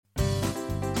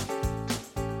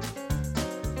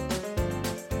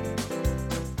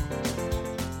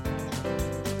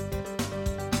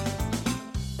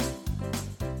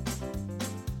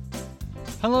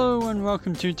Hello and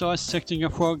welcome to Dissecting a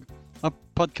Frog, a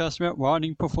podcast about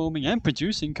writing, performing and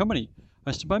producing comedy,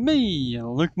 hosted by me,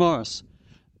 Luke Morris.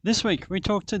 This week we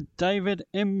talk to David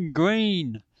M.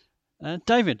 Green.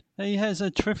 David, he has a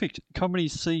terrific comedy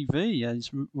CV. He's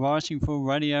writing for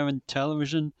radio and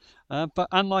television, but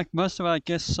unlike most of our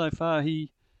guests so far,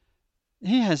 he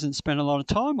hasn't spent a lot of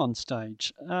time on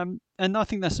stage. And I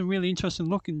think that's a really interesting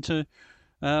look into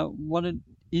what it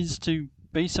is to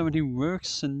be someone who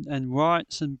works and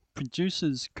writes and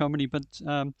produces comedy, but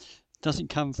doesn't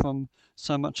come from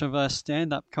so much of a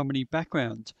stand-up comedy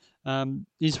background.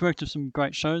 He's worked with some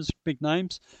great shows, big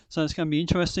names, so it's going to be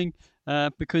interesting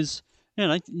because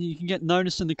you can get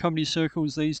noticed in the comedy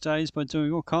circles these days by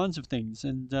doing all kinds of things,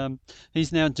 and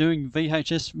he's now doing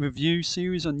VHS review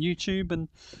series on YouTube, and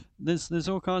there's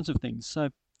all kinds of things. So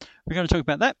we're going to talk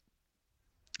about that.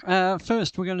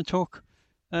 First, we're going to talk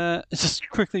just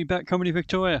quickly about Comedy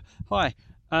Victoria. Hi,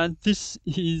 this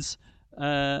is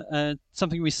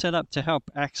something we set up to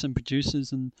help acts and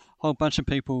producers and a whole bunch of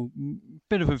people.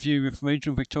 Bit of a view of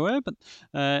regional Victoria, but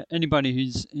anybody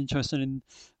who's interested in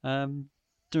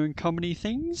doing comedy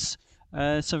things.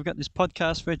 So we've got this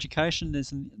podcast for education.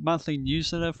 There's a monthly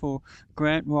newsletter for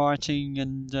grant writing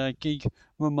and gig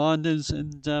reminders.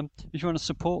 And if you want to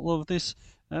support all of this,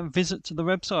 visit to the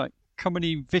website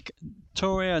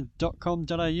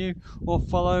comedyvictoria.com.au or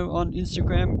follow on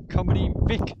Instagram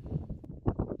comedyvic.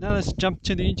 Now let's jump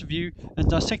to the interview and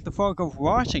dissect the frog of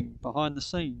writing behind the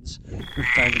scenes with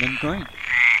David M. Green.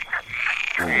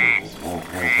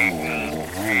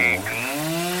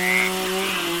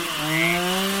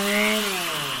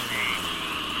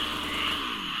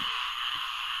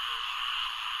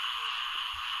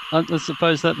 I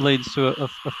suppose that leads to a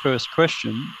first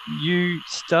question. You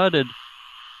started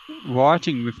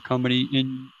writing with comedy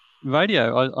in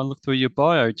radio. I looked through your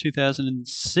bio,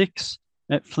 2006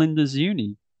 at Flinders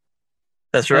Uni.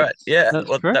 That's right. Yeah. That's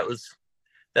Well, correct.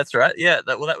 that's right. Yeah.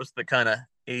 That was the kind of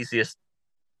easiest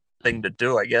thing to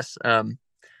do, I guess.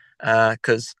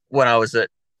 Because when I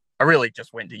really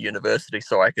just went to university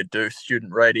so I could do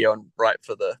student radio and write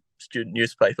for the student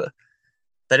newspaper.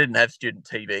 They didn't have student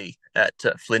TV at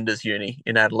Flinders Uni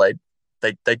in Adelaide.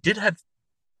 They did have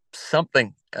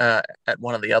something at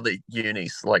one of the other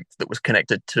unis, like that was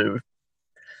connected to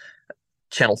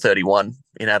Channel 31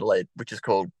 in Adelaide, which is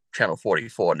called Channel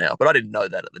 44 now. But I didn't know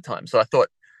that at the time. So I thought,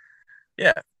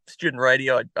 yeah, student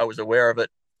radio, I was aware of it,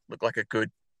 looked like a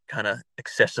good kind of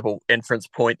accessible entrance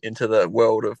point into the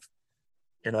world of,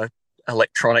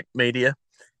 electronic media.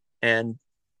 And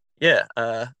yeah,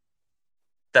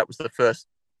 that was the first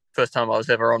time I was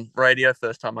ever on radio,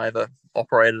 first time I ever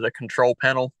operated a control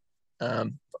panel.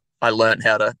 I learned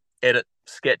how to edit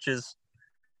sketches,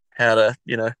 how to,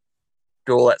 do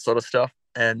all that sort of stuff.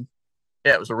 And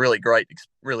yeah, it was a really great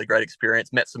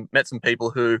experience. Met some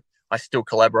people who I still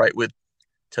collaborate with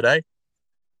today.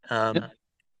 It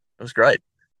was great.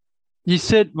 You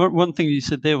said one thing you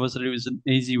said there was that it was an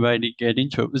easy way to get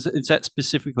into it. Is that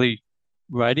specifically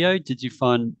radio? Did you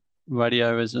find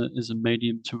radio as a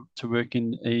medium to work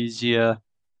in easier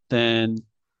than,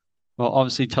 well,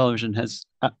 obviously television has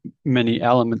many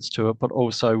elements to it, but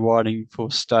also writing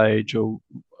for stage or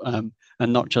and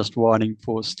not just writing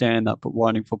for stand-up, but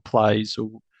writing for plays? Or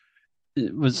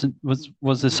was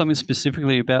there something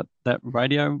specifically about that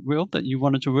radio world that you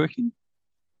wanted to work in?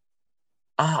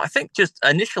 I think just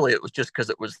initially it was just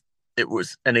because it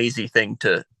was an easy thing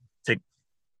to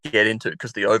get into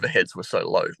because the overheads were so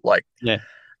low. Like, Yeah.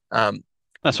 um,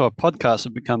 That's why podcasts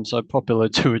have become so popular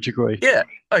to a degree. yeah,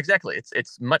 exactly.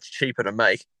 It's much cheaper to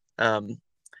make. You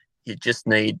just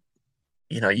need,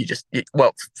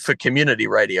 well, for community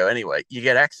radio anyway, you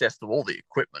get access to all the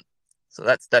equipment. So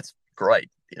that's great.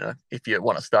 If you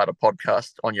want to start a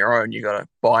podcast on your own, you got to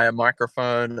buy a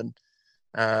microphone and,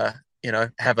 have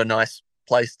a nice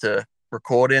place to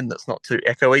record in that's not too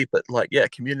echoey. But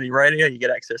community radio, you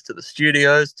get access to the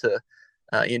studios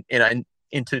in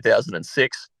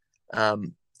 2006.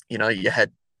 You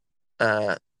had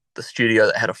the studio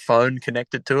that had a phone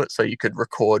connected to it, so you could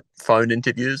record phone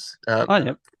interviews.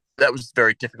 Yep. That was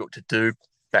very difficult to do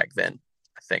back then,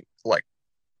 I think,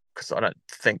 because I don't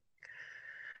think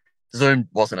Zoom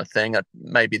wasn't a thing.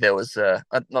 Maybe there was,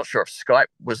 I'm not sure if Skype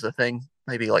was a thing.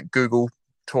 Maybe like Google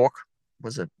Talk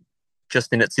was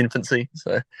just in its infancy.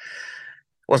 So it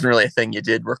wasn't really a thing you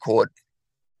did, record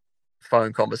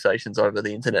phone conversations over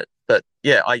the internet. But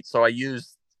yeah, I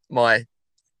used my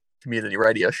community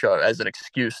radio show as an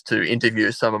excuse to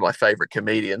interview some of my favorite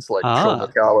comedians like Sean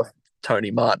McGarworth, Tony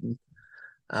Martin.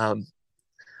 I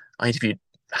interviewed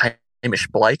Hamish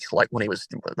Blake, like when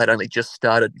they'd only just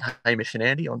started Hamish and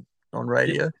Andy on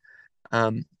radio.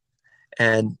 And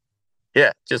and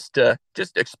just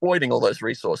exploiting all those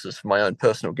resources for my own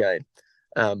personal gain.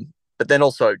 But then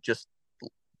also just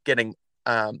getting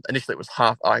initially it was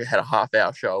I had a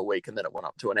half-hour show a week, and then it went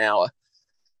up to an hour.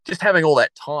 Just having all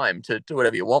that time to do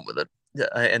whatever you want with it,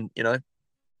 and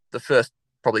the first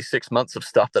probably 6 months of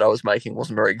stuff that I was making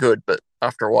wasn't very good, but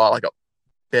after a while I got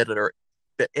better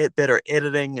at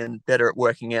editing and better at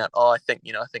working out. I think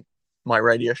my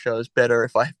radio show is better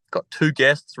if I got two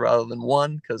guests rather than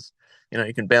one, because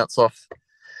you can bounce off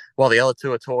while the other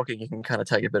two are talking. You can kind of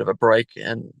take a bit of a break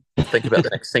and think about the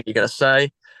next thing you're going to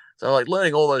say. So like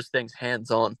learning all those things hands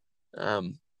on,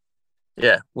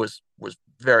 was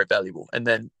very valuable. And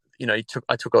then I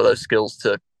took all those skills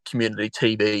to community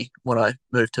TV when I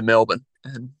moved to Melbourne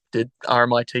and did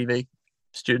RMI TV,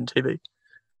 student TV.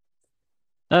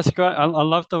 That's great. I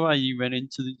love the way you went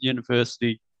into the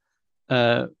university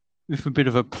with a bit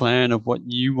of a plan of what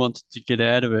you wanted to get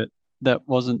out of it. That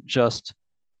wasn't just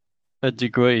a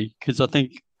degree, because I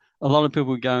think a lot of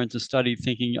people go into study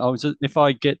thinking, "Oh, if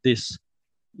I get this,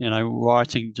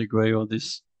 writing degree or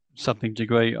this something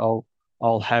degree,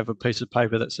 I'll have a piece of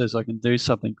paper that says I can do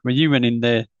something." When you went in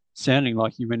there, sounding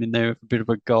like you went in there with a bit of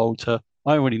a goal to,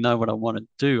 I already know what I want to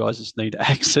do. I just need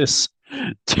access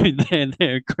to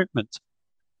their equipment.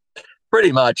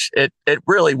 Pretty much, it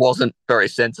really wasn't very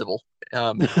sensible.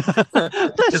 That's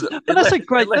a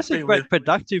great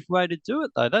productive way to do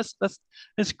it, though.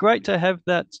 It's great to have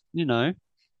that,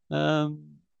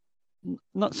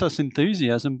 not such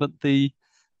enthusiasm, but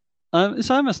it's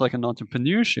almost like an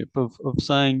entrepreneurship of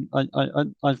saying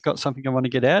I've got something I want to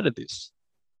get out of this.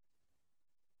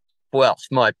 Well,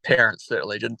 my parents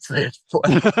certainly didn't see it.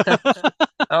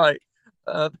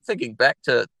 Thinking back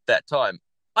to that time,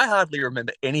 I hardly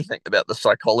remember anything about the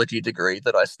psychology degree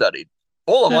that I studied.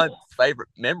 All of my favorite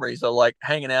memories are like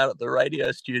hanging out at the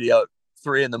radio studio at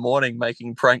 3 a.m.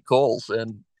 making prank calls.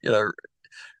 And,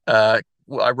 I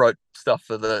wrote stuff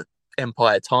for the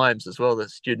Empire Times as well, the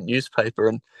student newspaper.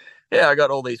 And I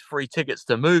got all these free tickets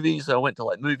to movies. I went to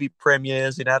like movie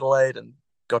premieres in Adelaide and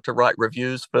got to write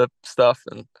reviews for stuff.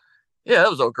 And that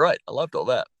was all great. I loved all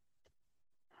that.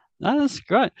 No, that's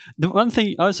great. The one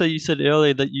thing also you said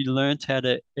earlier that you learned how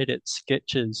to edit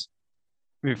sketches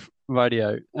with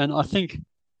radio, and I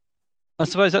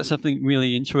suppose that's something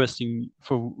really interesting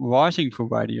for writing for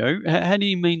radio. How do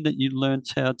you mean that you learned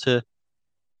how to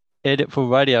edit for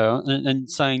radio, and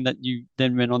saying that you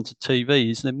then went on to TV?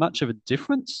 Is there much of a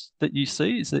difference that you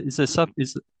see?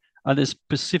 Are there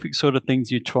specific sort of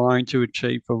things you're trying to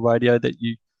achieve for radio that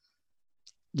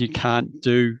you can't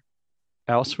do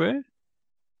elsewhere?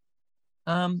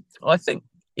 I think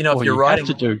if you're writing,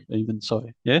 have to do even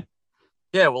sorry, yeah.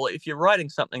 Well, if you're writing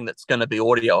something that's going to be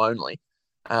audio only,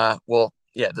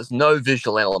 there's no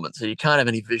visual element, so you can't have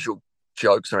any visual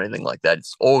jokes or anything like that.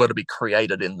 It's all got to be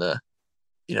created in the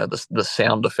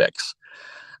sound effects,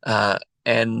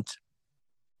 and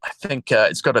I think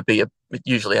it's got to be it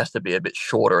usually has to be a bit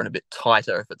shorter and a bit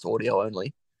tighter if it's audio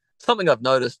only. Something I've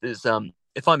noticed is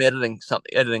if I'm editing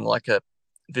like a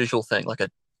visual thing, like a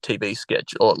TV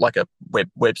sketch or like a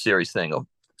web series thing or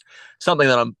something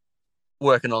that I'm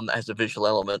working on that has a visual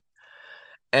element,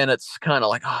 and it's kind of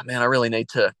like, oh man, I really need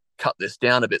to cut this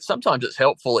down a bit. Sometimes it's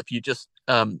helpful if you just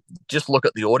look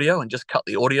at the audio and just cut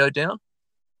the audio down,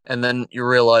 and then you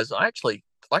realize I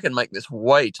can make this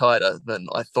way tighter than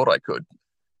I thought I could,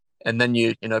 and then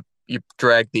you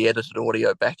drag the edited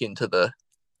audio back into the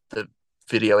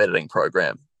video editing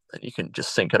program, and you can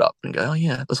just sync it up and go, oh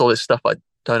yeah, there's all this stuff I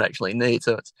don't actually need.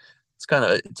 So it's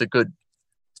a good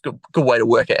way to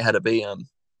work out how to be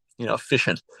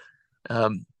efficient.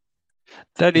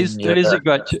 That is a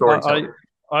great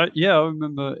I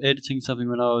remember editing something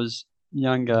when I was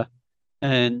younger,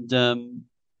 and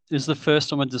it was the first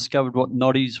time I discovered what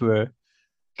noddies were,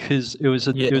 because it was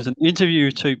an interview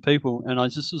with two people, and I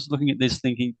just was looking at this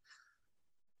thinking,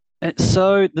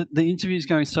 so the interview is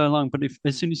going so long, but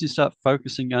as soon as you start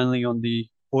focusing only on the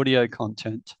audio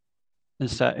content and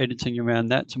start editing around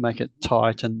that to make it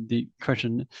tight and the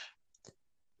question,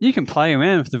 you can play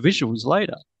around with the visuals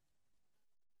later.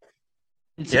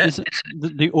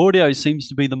 The audio seems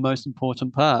to be the most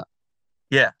important part.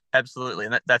 Yeah, absolutely,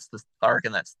 and I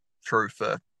reckon that's true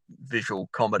for visual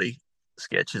comedy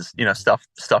sketches. Stuff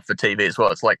for TV as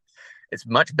well. It's like it's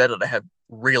much better to have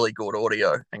really good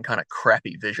audio and kind of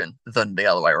crappy vision than the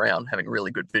other way around, having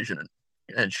really good vision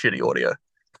and shitty audio.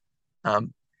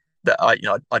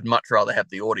 I'd much rather have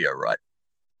the audio right,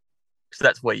 because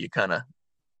that's where you kind of,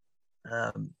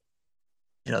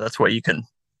 that's where you can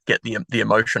get the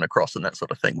emotion across and that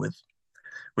sort of thing with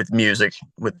music,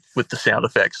 with the sound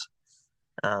effects.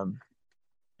 And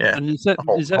is that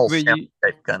where you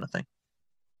kind of thing?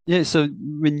 Yeah, so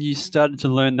when you started to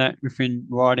learn that within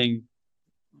writing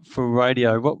for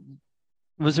radio, what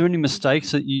was there any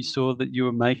mistakes that you saw that you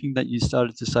were making that you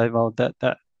started to say, well, that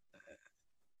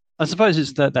I suppose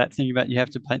it's that thing about you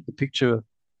have to paint the picture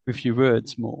with your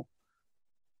words more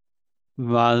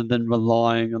rather than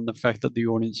relying on the fact that the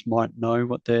audience might know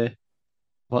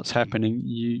what's happening.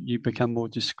 You become more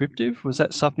descriptive. Was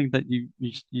that something that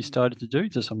you started to do?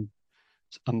 Just I'm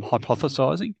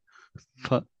hypothesizing,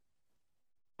 but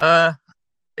Uh,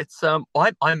 it's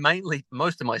I mainly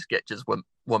most of my sketches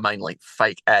were mainly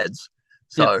fake ads,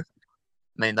 yep. so I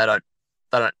mean they don't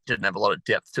didn't have a lot of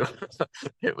depth to it.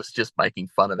 It was just making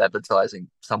fun of advertising,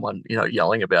 someone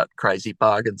yelling about crazy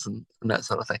bargains and that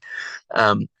sort of thing.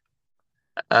 Um,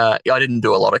 I didn't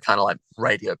do a lot of kind of like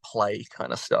radio play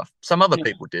kind of stuff. Some other Yeah.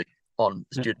 people did on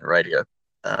Yeah. student radio.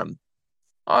 Um,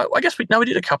 I guess we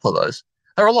did a couple of those.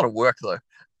 They were a lot of work though.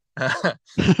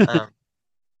 um,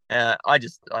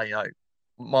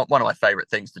 one of my favorite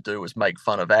things to do was make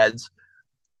fun of ads.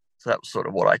 So that was sort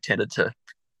of what I tended to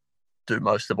do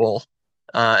most of all.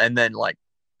 And then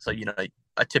so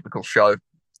a typical show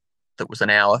that was an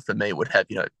hour for me would have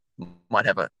might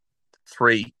have a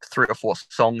three or four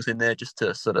songs in there just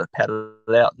to sort of pad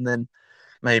it out, and then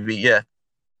maybe a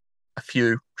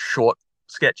few short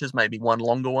sketches, maybe one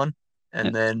longer one, Yeah.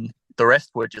 and then the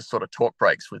rest were just sort of talk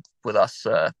breaks with us,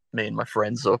 me and my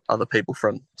friends or other people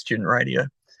from student radio,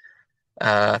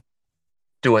 uh,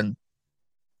 doing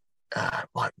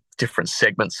like different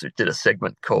segments. We did a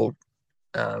segment called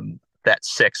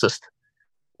 "That's Sexist,"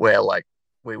 where like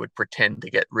we would pretend to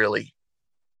get really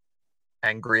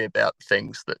angry about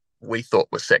things that we thought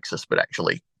were sexist, but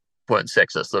actually weren't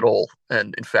sexist at all.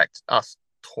 And in fact, us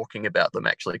talking about them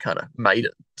actually kind of made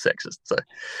it sexist. So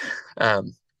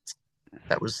um,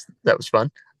 that was fun.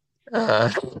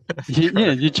 Uh,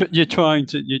 Yeah, you're trying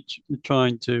to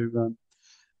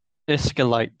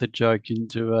escalate the joke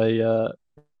into a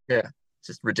yeah,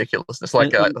 just ridiculousness.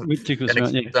 Like ridiculous an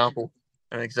amount. Yeah. example,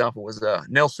 an example was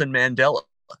Nelson Mandela.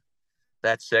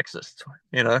 That's sexist.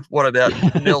 What about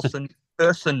Nelson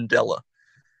Ursendella?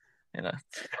 You know,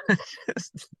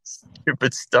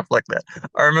 stupid stuff like that.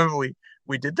 I remember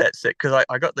we did that set because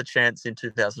I got the chance in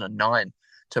 2009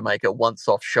 to make a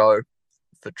once-off show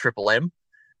for Triple M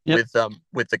Yep.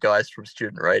 with the guys from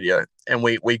Student Radio, and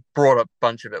we brought a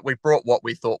bunch of it. We brought what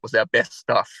we thought was our best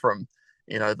stuff from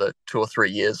the 2 or 3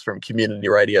 years from community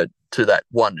radio to that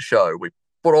one show. We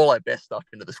put all our best stuff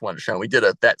into this one show. And we did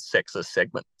a that sexist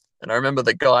segment, and I remember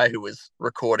the guy who was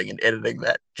recording and editing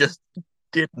that just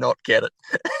did not get it.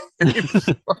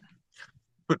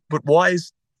 But why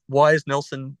is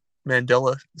Nelson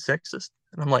Mandela sexist?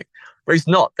 And I'm like, but he's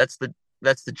not. That's the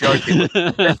joke.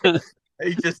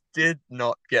 He just did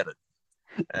not get it.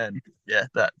 And yeah,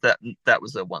 that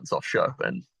was a once-off show,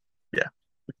 and yeah,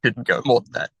 we didn't go more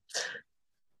than that.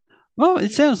 Well,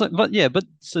 it sounds like, but yeah, but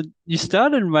so you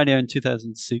started in radio in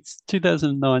 2006,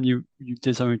 2009. You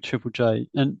did something with Triple J,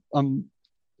 and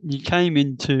you came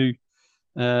into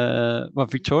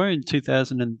Victoria in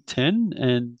 2010,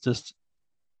 and just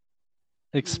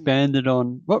expanded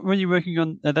on what were you working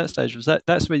on at that stage?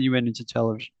 That's when you went into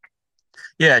television?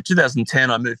 Yeah,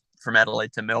 2010, I moved from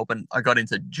Adelaide to Melbourne. I got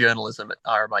into journalism at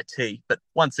RMIT, but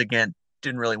once again,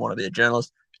 didn't really want to be a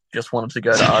journalist. Just wanted to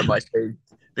go to RMIT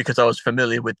because I was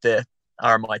familiar with their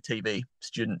RMITV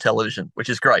student television, which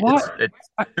is great. What? It's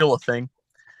still a thing.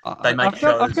 They make I've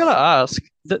got shows. to ask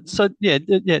that. So yeah,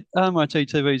 yeah, RMIT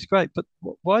TV is great, but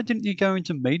why didn't you go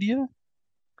into media?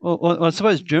 Or I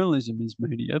suppose journalism is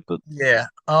media, but Yeah.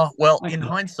 Oh, well, in okay.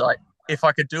 hindsight, if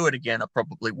I could do it again, I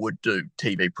probably would do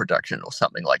TV production or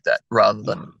something like that rather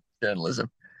than journalism.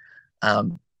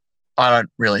 Um, I don't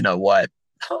really know why.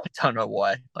 I don't know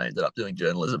why I ended up doing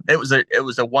journalism. It was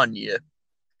a 1 year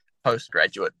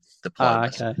postgraduate Ah,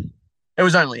 diploma. So okay. it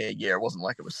was only a year. It wasn't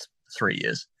like it was 3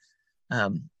 years.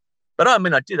 Um, but I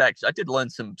mean, I did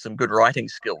learn some good writing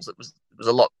skills. It was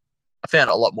a lot. I found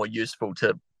it a lot more useful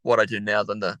to what I do now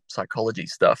than the psychology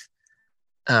stuff.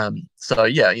 So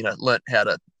yeah, learned how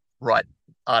to write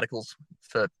articles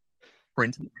for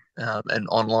print and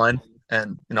online,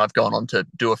 and I've gone on to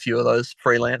do a few of those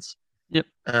freelance. Yep.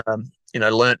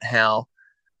 Learned how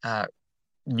uh,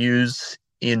 news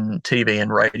in TV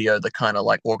and radio, the kind of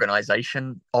like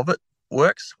organization of it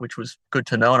works, which was good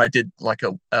to know. And I did like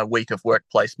a week of work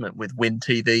placement with Win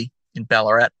TV in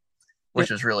Ballarat, Yep. which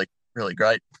was really, really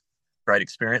great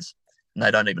experience. And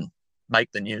they don't even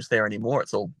make the news there anymore.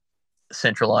 It's all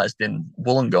centralized in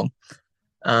Wollongong.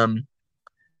 Um,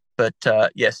 but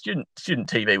yeah, student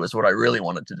TV was what I really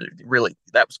wanted to do. Really,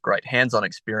 that was great hands-on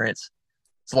experience.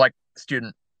 It's like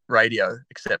student radio,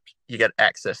 except you get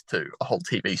access to a whole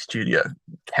TV studio,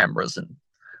 cameras, and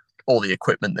all the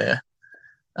equipment there.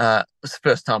 It was the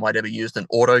first time I'd ever used an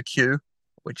auto cue,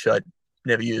 which I'd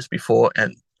never used before,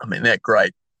 and I mean they're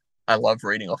great. I love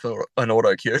reading off an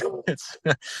auto cue. It's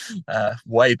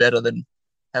way better than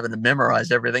having to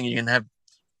memorize everything. You can have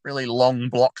really long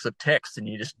blocks of text, and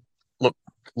you just look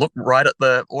right at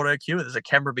the auto cue. There's a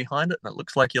camera behind it, and it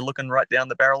looks like you're looking right down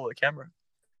the barrel of the camera.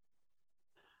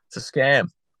 It's a scam.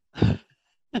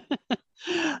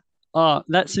 Oh,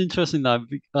 that's interesting though.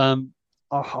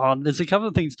 There's a couple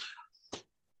of things.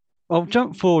 I'll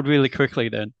jump forward really quickly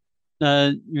then.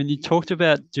 When you talked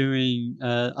about doing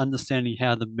understanding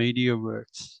how the media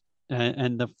works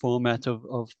and the format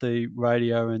of the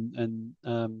radio and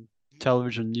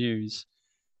television news,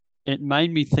 it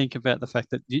made me think about the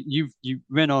fact that you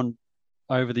went on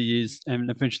over the years and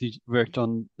eventually worked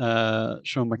on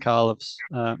Sean McAuliffe's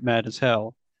Mad as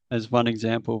Hell as one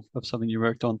example of something you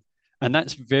worked on, and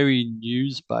that's very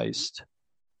news based.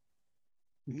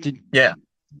 Yeah.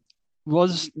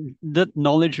 Was that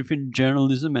knowledge within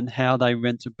journalism and how they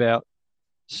went about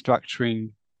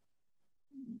structuring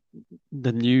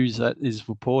the news that is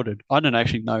reported? I don't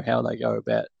actually know how they go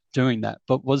about doing that,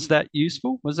 but was that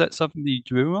useful? Was that something that you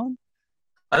drew on?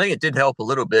 I think it did help a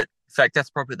little bit. In fact, that's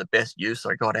probably the best use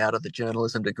I got out of the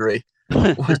journalism degree.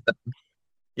 Was,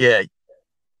 yeah,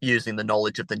 using the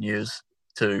knowledge of the news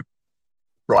to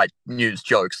write news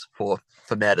jokes for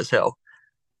Mad as Hell.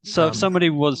 So if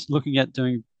somebody was looking at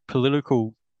doing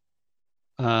political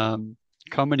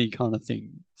comedy kind of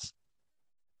things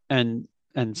and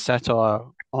satire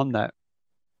on that,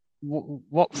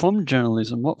 what from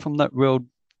journalism, what from that world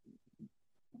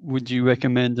would you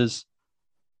recommend as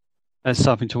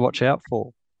something to watch out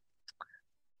for?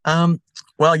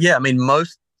 Well, yeah, I mean,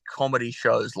 most comedy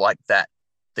shows like that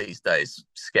these days,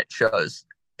 sketch shows,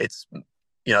 it's,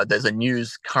 there's a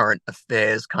news current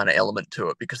affairs kind of element to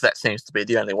it because that seems to be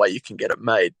the only way you can get it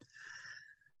made.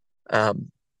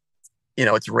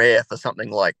 It's rare for something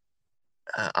like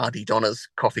Auntie Donna's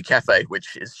Coffee Cafe,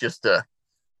 which is just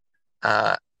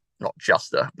not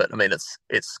just but I mean,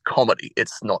 it's comedy.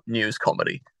 It's not news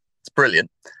comedy. It's brilliant.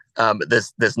 But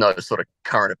there's no sort of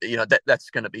current, that's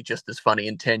going to be just as funny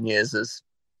in 10 years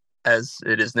as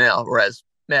it is now. Whereas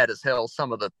Mad as Hell,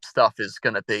 some of the stuff is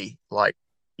going to be like,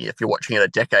 if you're watching it a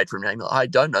decade from now, I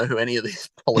don't know who any of these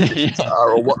politicians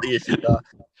are or what the issues are.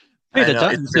 Peter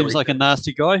Dutton seems like a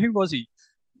nasty guy. Who was he?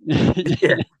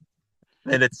 Yeah,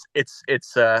 and it's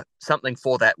something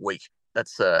for that week.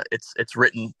 That's it's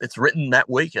written that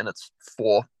week, and it's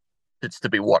to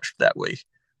be watched that week.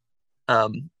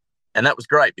 And that was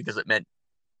great because it meant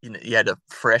you had a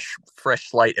fresh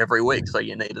slate every week, so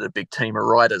you needed a big team of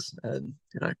writers, and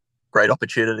great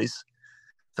opportunities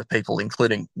for people,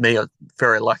 including me. I'm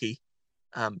very lucky.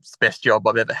 It's the best job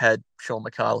I've ever had. Sean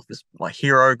McAuliffe is my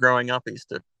hero growing up. I used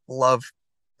to love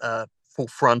Full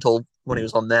Frontal when he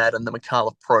was on that and the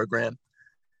McAuliffe program.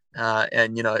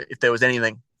 And if there was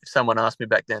anything, if someone asked me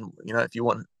back then, if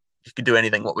you could do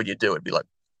anything, what would you do? It'd be like,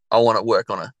 I want to work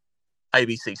on a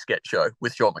ABC sketch show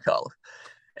with Sean McAuliffe,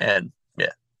 and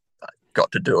yeah, I got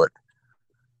to do it.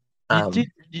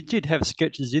 You did have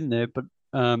sketches in there, but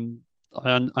I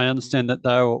understand that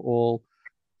they were all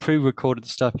pre-recorded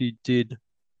stuff you did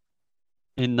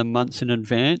in the months in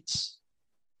advance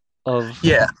of.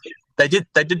 Yeah, they did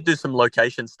do some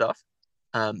location stuff.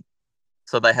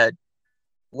 So they had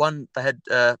one kind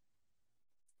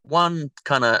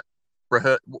of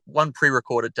one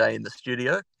pre-recorded day in the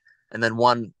studio, and then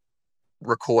one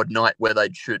record night where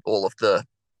they'd shoot all of the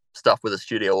stuff with a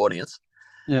studio audience.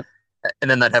 Yep.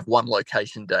 And then they'd have one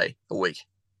location day a week,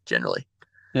 generally.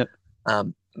 Yep.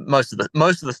 Most of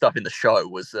the stuff in the show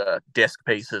was desk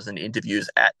pieces and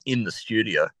interviews in the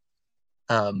studio.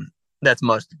 That's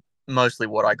mostly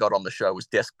what I got on the show was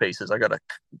desk pieces. I got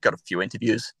a few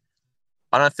interviews.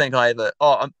 I don't think I ever.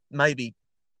 Maybe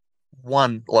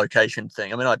one location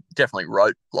thing. I mean, I definitely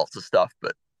wrote lots of stuff,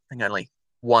 but I think only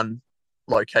one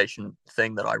location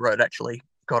thing that I wrote actually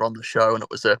got on the show, and it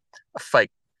was a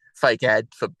fake ad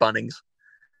for Bunnings,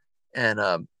 and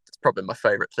it's probably my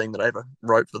favorite thing that I ever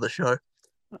wrote for the show.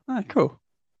 Oh, cool.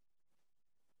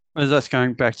 Well, that's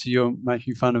going back to your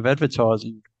making fun of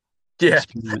advertising. Yeah,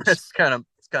 it's kind of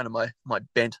my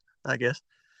bent, I guess.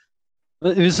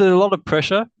 Is there a lot of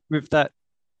pressure with that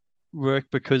work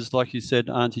because, like you said,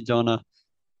 Auntie Donna,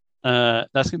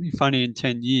 that's going to be funny in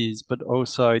 10 years, but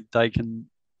also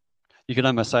you can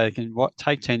almost say it can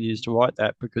take 10 years to write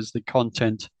that because the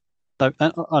content. I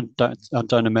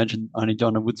don't imagine Auntie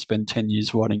Donna would spend 10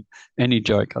 years writing any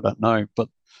joke. I don't know, but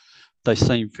they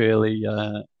seem fairly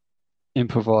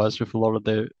improvised with a lot of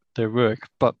their work.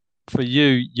 But for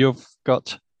you, you've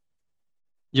got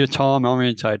your time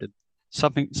orientated.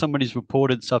 Somebody's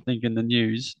reported something in the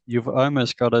news, you've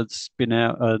almost got to spin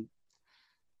out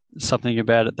something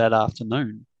about it that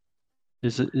afternoon.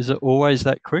 Is it always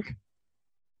that quick?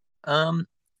 Um,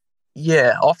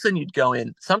 yeah, often you'd go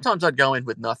in. Sometimes I'd go in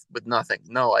with nothing,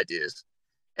 no ideas,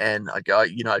 and I go,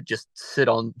 just sit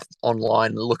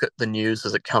online and look at the news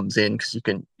as it comes in because you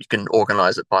can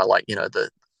organize it by like the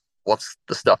what's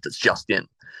the stuff that's just in,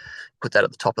 put that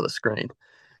at the top of the screen,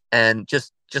 and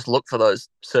just look for those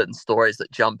certain stories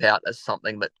that jump out as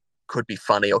something that could be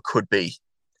funny or could be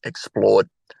explored.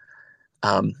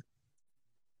 Um,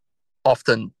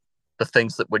 Often the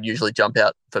things that would usually jump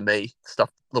out for me,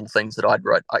 little things that I'd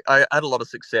write. I had a lot of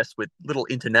success with little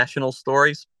international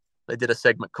stories. They did a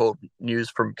segment called News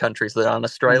from Countries That Aren't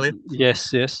Australia.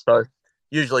 Yes, yes. So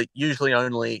usually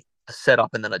only a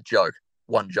setup and then a joke,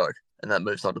 one joke, and that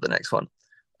moves on to the next one.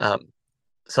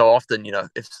 So often,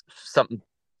 if something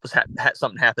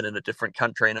something happened in a different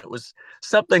country and it was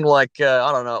something like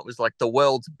I don't know, it was like the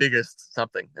world's biggest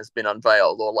something has been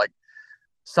unveiled, or like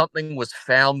something was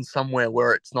found somewhere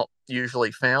where it's not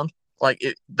usually found.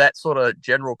 That sort of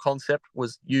general concept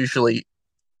was usually,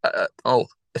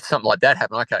 if something like that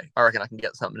happened, okay, I reckon I can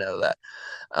get something out of that.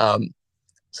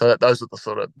 Those are the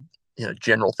sort of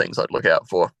general things I'd look out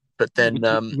for. But then,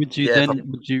 would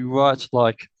you write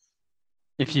like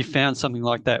if you found something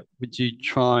like that, would you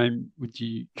try and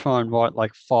write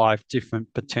like five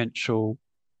different potential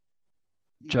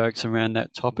jokes around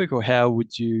that topic, or how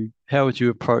would you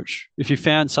approach if you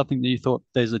found something that you thought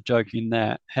there's a joke in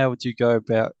that? How would you go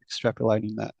about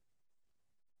extrapolating that?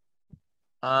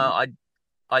 I'd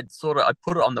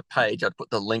put it on the page. I'd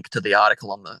put the link to the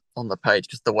article on the page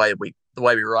because the way we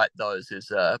write those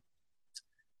is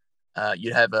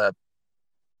you'd have a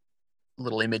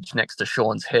little image next to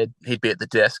Sean's head. He'd be at the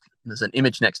desk. There's an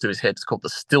image next to his head. It's called the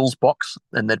stills box,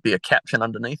 and there'd be a caption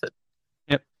underneath it.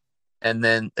 Yep. And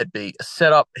then there'd be a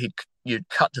setup. You'd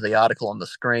cut to the article on the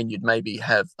screen. You'd maybe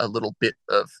have a little bit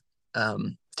of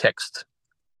text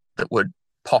that would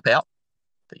pop out.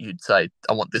 That you'd say,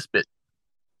 "I want this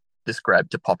grab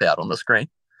to pop out on the screen,"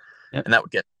 Yep. and that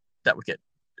would get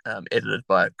edited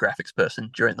by a graphics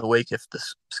person during the week if the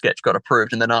sketch got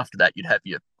approved. And then after that, you'd have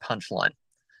your punchline.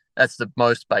 That's the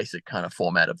most basic kind of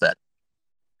format of that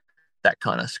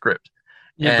kind of script.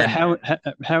 Yeah, but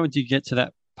how would you get to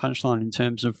that punchline in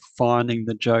terms of finding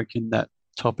the joke in that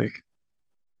topic?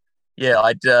 Yeah,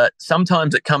 I'd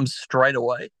sometimes it comes straight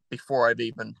away before I've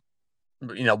even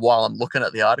while I'm looking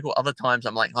at the article. Other times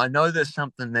I'm like, I know there's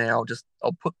something there. I'll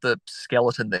put the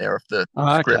skeleton there of the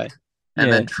script, Okay. and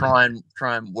Yeah. then try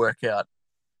and work out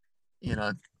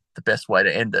the best way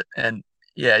to end it. And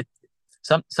yeah,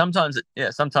 sometimes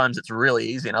it's really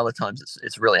easy, and other times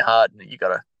it's really hard, and you got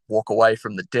to walk away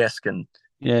from the desk and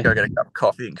Yeah. go get a cup of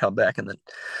coffee and come back. And then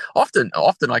often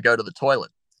I go to the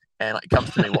toilet, and it comes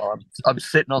to me while I'm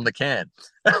sitting on the can.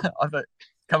 I've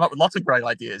come up with lots of great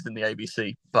ideas in the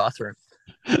ABC bathroom.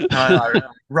 I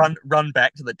run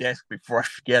back to the desk before I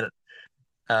forget it.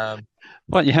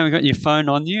 What, you haven't got your phone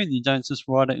on you and you don't just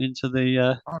write it into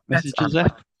the messages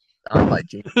app? Unlike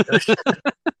genius.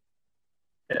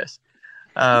 Yes.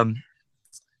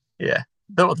 Yeah.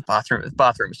 The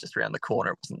bathroom was just around the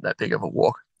corner. It wasn't that big of a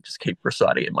walk. Just keep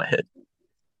reciting it in my head.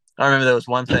 I remember there was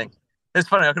one thing. It's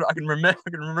funny. I can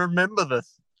remember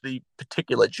the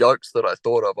particular jokes that I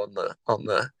thought of on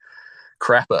the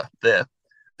crapper there.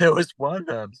 There was one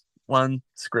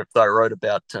script I wrote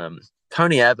about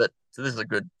Tony Abbott. So this is a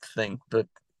good thing for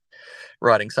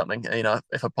writing something.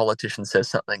 If a politician says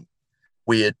something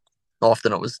weird,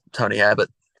 often it was Tony Abbott.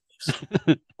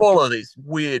 All of these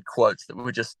weird quotes that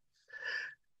were just,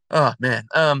 oh man.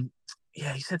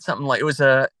 Yeah, he said something like it was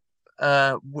a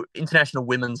International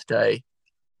Women's Day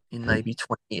in maybe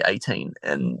 2018,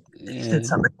 and he said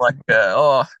something like,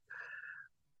 I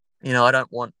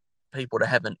don't want people to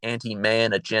have an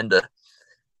anti-man agenda.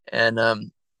 And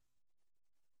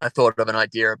I thought of an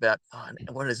idea about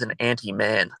what is an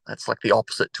anti-man? That's like the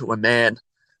opposite to a man,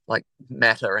 like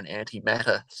matter and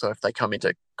antimatter. So if they come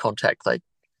into contact, they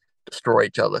destroy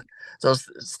each other. So I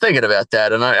was thinking about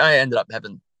that, and I ended up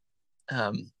having,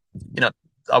 I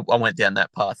went down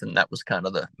that path, and that was kind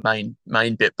of the main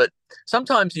bit. But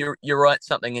sometimes you write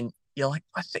something, and you're like,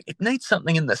 I think it needs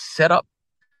something in the setup.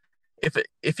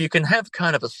 If you can have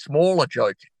kind of a smaller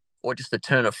joke or just a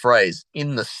turn of phrase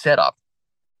in the setup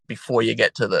before you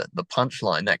get to the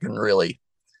punchline, that can really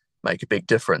make a big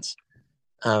difference.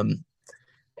 And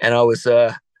I was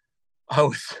sitting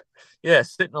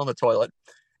on the toilet,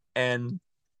 and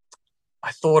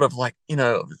I thought of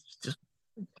just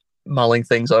mulling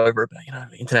things over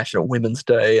about, International Women's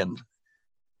Day, and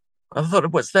I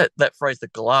thought, what's that phrase, the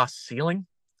glass ceiling?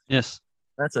 Yes.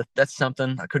 That's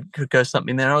something. I could go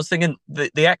something there. I was thinking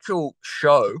the actual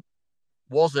show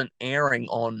wasn't airing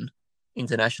on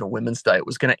International Women's Day. It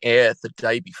was going to air the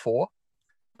day before.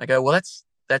 I go, well,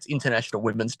 that's International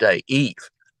Women's Day Eve,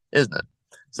 isn't it?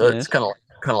 So Yes. it's kind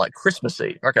of like Christmas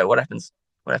Eve. Okay, what happens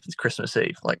Christmas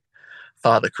Eve? Like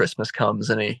Father Christmas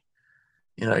comes and he,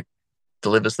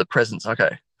 delivers the presents.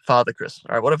 Okay, Father Christmas.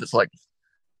 All right, what if it's like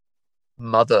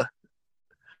Mother?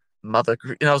 I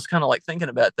was kind of like thinking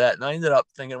about that, and I ended up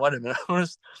thinking, wait a minute,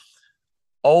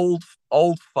 old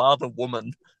father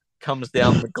woman comes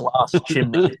down the glass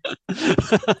chimney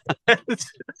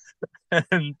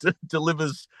and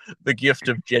delivers the gift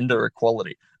of gender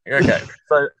equality. Okay,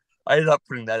 so I ended up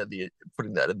putting that in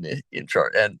the intro,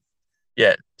 and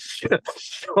yeah,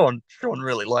 Sean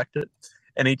really liked it,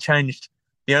 and he changed.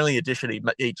 The only addition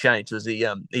he changed was he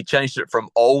changed it from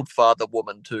old father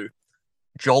woman to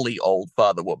jolly old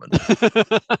father woman,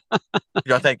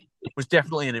 which I think was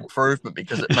definitely an improvement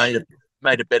because it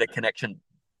made a better connection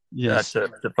Yes. to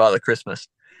Father Christmas.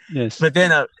 Yes. But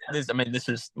then,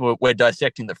 we're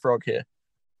dissecting the frog here.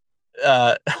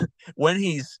 When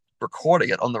he's recording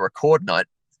it on the record night,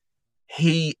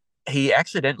 he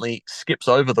accidentally skips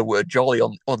over the word jolly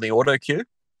on the auto cue.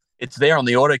 It's there on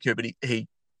the auto cue, but he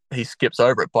skips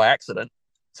over it by accident.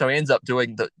 So he ends up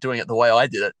doing it the way I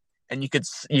did it. And you could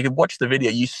watch the video.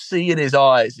 You see in his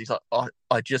eyes, he's like, "Oh,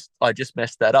 I just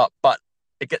messed that up." But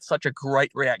it gets such a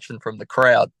great reaction from the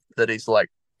crowd that he's like,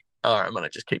 "All right, I'm gonna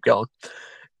just keep going,"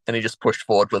 and he just pushed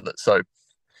forward with it. So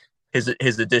his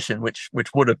addition, which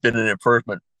would have been an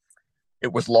improvement,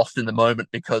 it was lost in the moment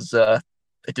because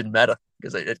it didn't matter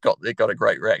because it got a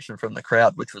great reaction from the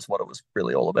crowd, which was what it was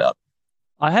really all about.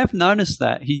 I have noticed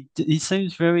that he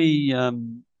seems very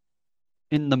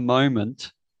in the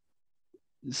moment,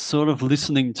 sort of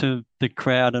listening to the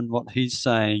crowd and what he's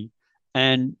saying,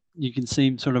 and you can see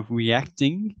him sort of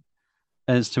reacting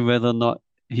as to whether or not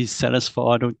he's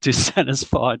satisfied or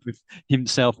dissatisfied with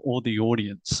himself or the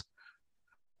audience.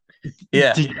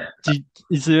 Yeah.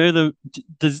 Is there ever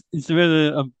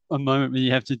a moment where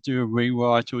you have to do a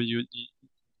rewrite or you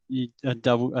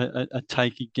a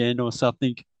take again or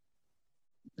something?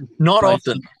 Not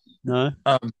often. No.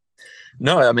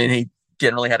 No, I mean he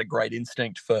generally had a great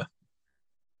instinct for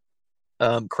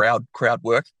crowd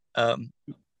work.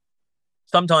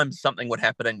 Sometimes something would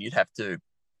happen and you would have to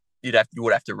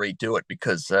redo it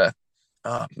because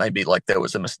maybe like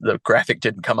the graphic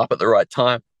didn't come up at the right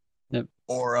time. Yep.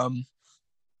 Or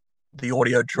the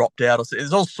audio dropped out.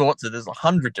 There's all sorts of, there's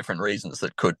 100 different reasons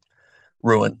that could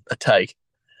ruin a take.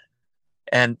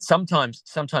 And sometimes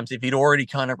if he'd already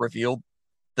kind of revealed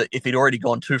that, if he'd already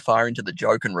gone too far into the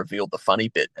joke and revealed the funny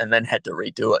bit and then had to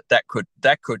redo it, that could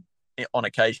on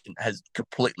occasion has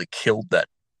completely killed that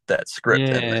script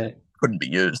and it couldn't be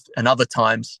used. And other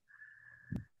times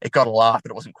it got a laugh,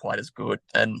 but it wasn't quite as good.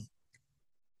 And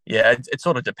yeah, it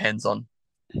sort of depends on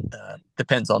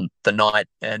the night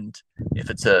and if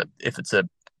it's a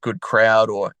good crowd,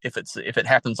 or if it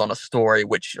happens on a story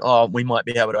which, we might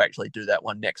be able to actually do that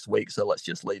one next week, so let's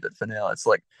just leave it for now. It's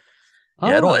like,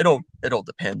 yeah, it all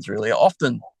depends really.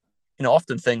 Often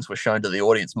things were shown to the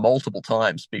audience multiple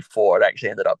times before it actually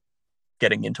ended up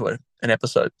getting into an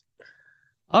episode.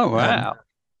 Oh wow.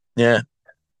 Yeah. And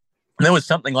there was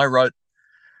something I wrote.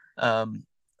 There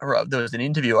was an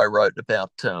interview I wrote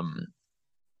about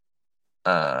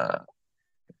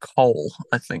coal,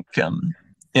 I think.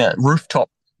 Rooftop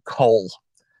coal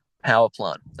power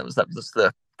plant. That was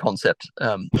the concept.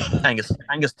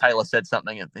 Angus Taylor said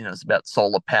something, and it's about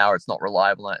solar power. It's not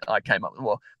reliable. I came up with,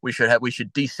 well, we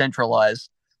should decentralize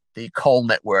the coal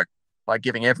network by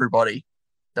giving everybody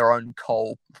their own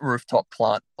coal rooftop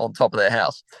plant on top of their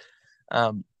house.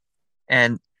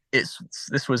 And this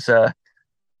was the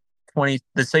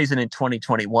season in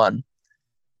 2021,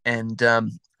 and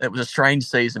it was a strange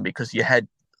season because you had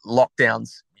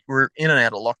lockdowns. We were in and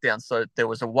out of lockdown, so there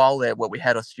was a while there where we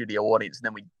had a studio audience, and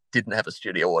then we didn't have a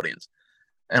studio audience.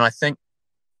 And I think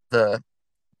the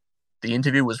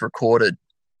interview was recorded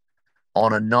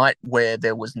on a night where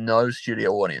there was no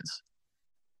studio audience,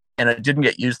 and it didn't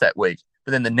get used that week.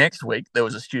 But then the next week there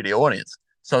was a studio audience,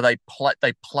 so they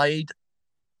played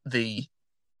the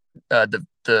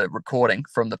recording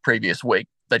from the previous week.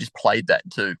 They just played that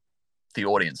to the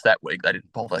audience that week. They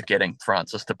didn't bother getting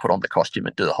Francis to put on the costume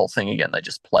and do the whole thing again. They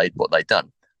just played what they'd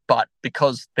done. But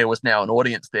because there was now an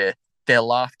audience there, their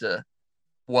laughter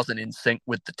wasn't in sync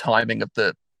with the timing of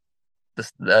the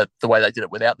way they did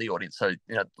it without the audience. So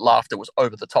laughter was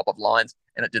over the top of lines,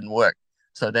 and it didn't work.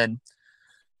 So then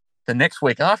the next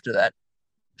week after that,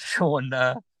 Sean,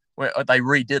 they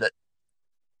redid it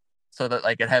so that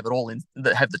they could have it all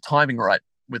have the timing right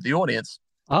with the audience.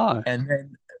 Oh, And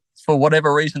then for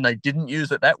whatever reason, they didn't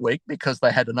use it that week because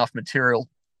they had enough material.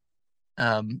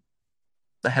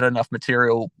 They had enough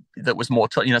material that was more,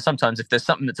 sometimes if there's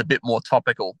something that's a bit more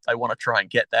topical, they want to try and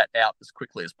get that out as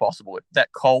quickly as possible.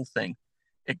 That Cole thing,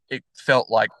 it felt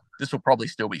like this will probably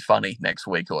still be funny next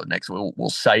week or next week. We'll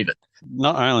save it.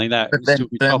 not only that, But it still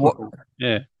be topical.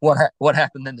 What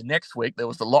happened then the next week? There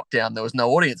was the lockdown. There was no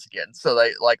audience again, so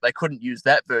they couldn't use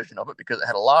that version of it because it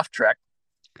had a laugh track.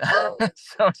 So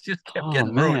it just kept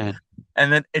getting ruined.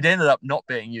 And then it ended up not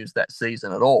being used that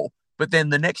season at all. But then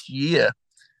the next year,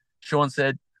 Sean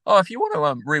said, "Oh, if you want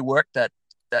to rework that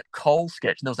Cole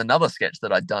sketch," and there was another sketch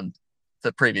that I'd done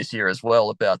the previous year as well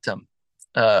about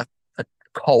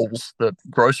Coles, the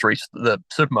grocery, the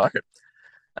supermarket,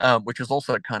 which was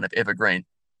also kind of evergreen.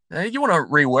 You want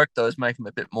to rework those, make them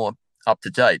a bit more up to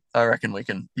date. I reckon we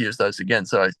can use those again.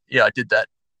 So yeah, I did that.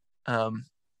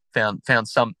 Found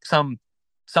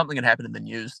something had happened in the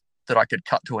news that I could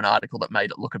cut to an article that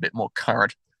made it look a bit more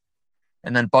current,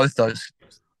 and then both those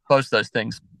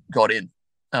things got in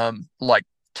like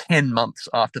 10 months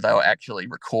after they were actually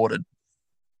recorded.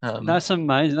 That's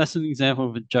amazing. That's an example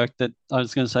of a joke that I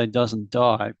was going to say doesn't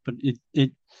die, but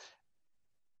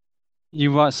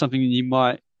you write something and you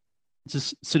might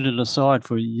just sit it aside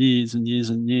for years and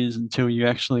years and years until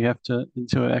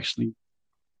it actually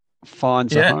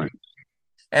finds a home.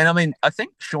 And I mean, I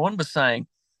think Sean was saying,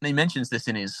 and he mentions this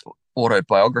in his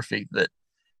autobiography, that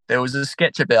there was a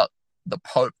sketch about the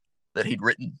Pope that he'd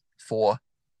written for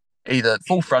either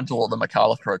Full Frontal or the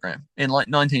McAuliffe program in like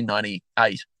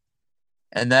 1998.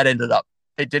 And that it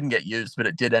didn't get used, but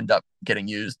it did end up getting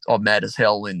used on Mad as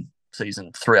Hell in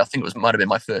season 3. I think might have been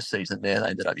my first season there.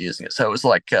 They ended up using it. So it was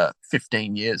like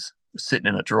 15 years sitting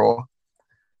in a drawer.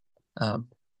 And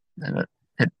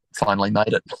it finally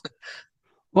made it.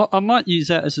 Well, I might use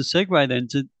that as a segue then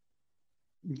to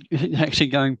actually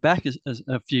going back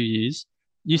a few years.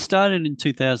 You started in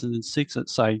 2006,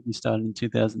 let's say you started in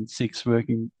 2006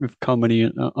 working with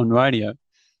comedy on radio.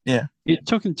 Yeah. It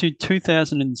took until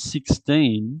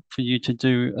 2016 for you to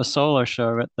do a solo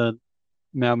show at the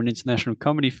Melbourne International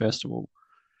Comedy Festival.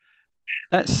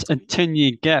 That's a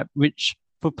 10-year gap, which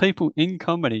for people in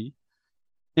comedy,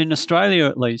 in Australia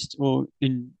at least, or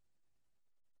you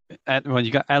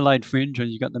got Adelaide Fringe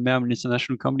and you got the Melbourne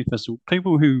International Comedy Festival,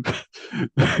 people who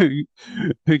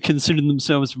who consider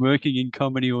themselves working in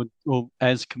comedy or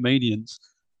as comedians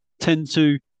tend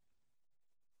to,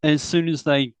 as soon as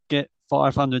they get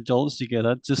 $500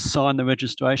 together, just sign the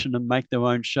registration and make their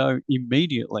own show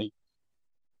immediately.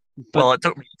 But, well, it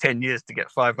took me 10 years to get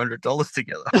 $500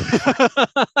 together.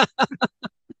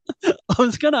 I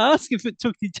was going to ask if it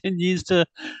took you 10 years to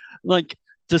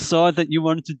decide that you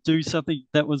wanted to do something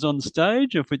that was on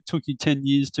stage, or if it took you 10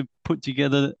 years to put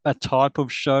together a type of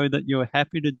show that you're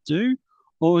happy to do,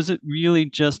 or was it really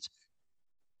just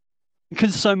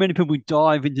because so many people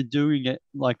dive into doing it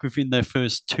like within their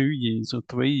first 2 years or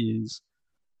 3 years,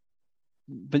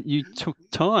 but you took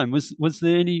time? Was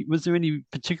there any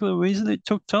particular reason it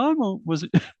took time, or was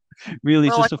it really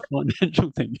just a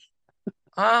financial thing?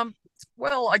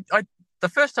 Well, I the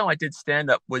first time I did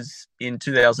stand up was in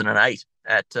 2008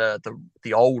 at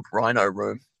the old Rhino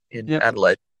Room in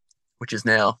Adelaide, which is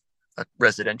now a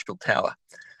residential tower.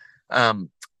 And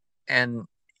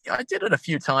I did it a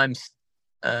few times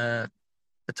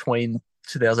between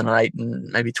 2008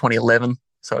 and maybe 2011.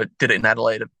 So I did it in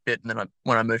Adelaide a bit, and then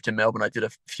when I moved to Melbourne, I did a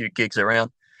few gigs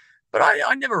around. But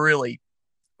I never really,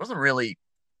 wasn't really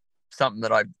something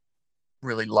that I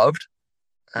really loved.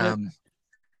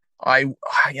 I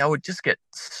would just get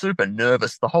super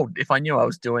nervous if I knew I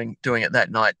was doing it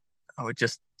that night, I would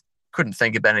just couldn't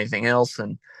think about anything else,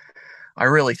 and I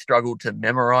really struggled to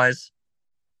memorize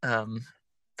the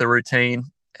routine.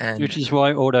 And which is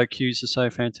why auto cues are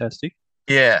so fantastic.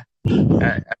 Yeah,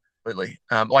 absolutely.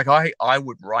 Like I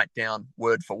would write down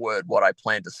word for word what I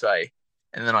planned to say,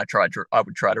 and then I would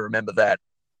try to remember that.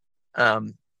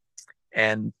 And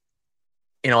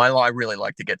I really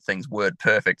like to get things word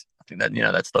perfect. I think that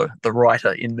that's the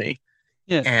writer in me.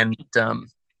 Yeah. And I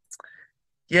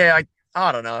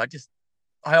don't know.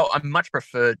 I much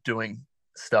prefer doing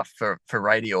stuff for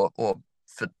radio or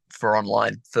for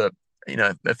online for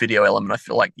a video element. I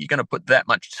feel like you're going to put that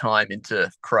much time into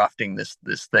crafting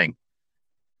this thing.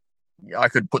 I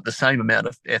could put the same amount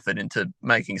of effort into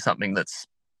making something that's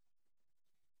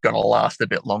going to last a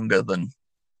bit longer than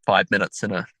 5 minutes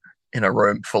in a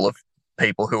room full of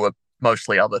people who are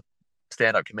mostly other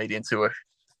stand-up comedians who are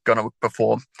going to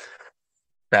perform.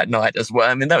 that night as well.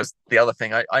 I mean, that was the other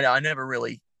thing. I never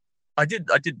really I did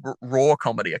raw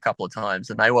comedy a couple of times,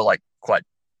 and they were like quite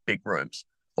big rooms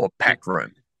or packed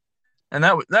room, and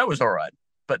that was all right.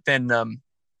 But then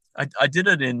I did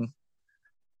it in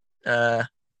it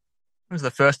was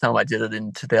the first time I did it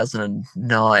in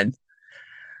 2009.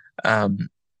 Um,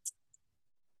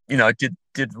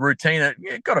 did routine.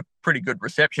 It got a pretty good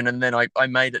reception, and then I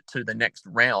made it to the next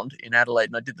round in Adelaide,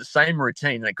 and I did the same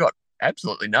routine, and it got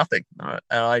absolutely nothing. And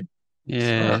I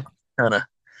Yeah. kind of,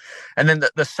 and then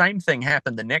the same thing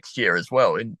happened the next year as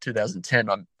well in 2010.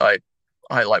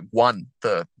 I like won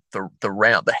the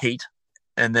round, the heat,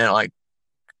 and then I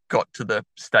got to the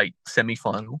state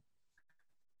semi-final,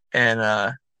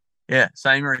 and yeah,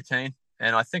 same routine,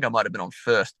 and I think I might have been on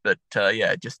first, but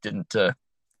yeah, it just didn't.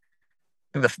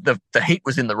 The heat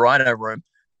was in the Rhino room.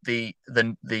 The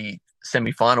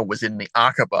semi final was in the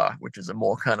Arca Bar, which is a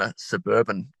more kind of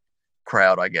suburban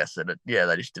crowd, I guess. And yeah,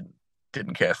 they just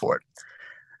didn't care for it.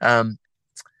 Um,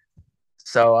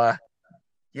 so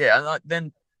yeah, and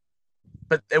then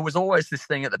but there was always this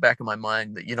thing at the back of my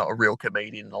mind that you're not a real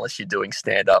comedian unless you're doing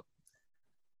stand up.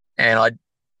 And I'd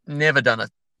never done a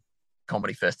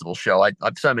comedy festival show. I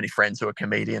have so many friends who are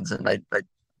comedians, and they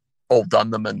all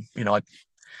done them, and I've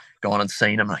gone and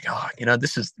seen them. Like, oh,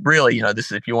 this is really,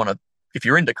 this is if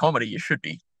you're into comedy, you should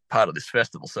be part of this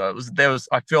festival. So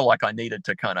I feel like I needed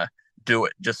to kind of do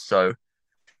it just so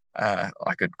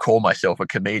I could call myself a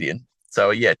comedian.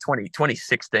 So yeah,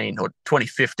 2016 or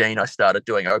 2015, I started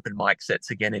doing open mic sets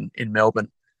again in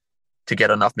Melbourne to get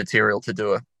enough material to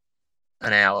do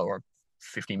an hour or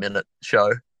 50-minute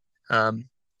show.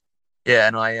 Yeah,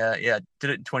 and I did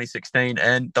it in 2016,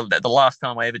 and the last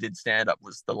time I ever did stand up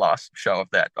was the last show of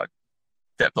that. I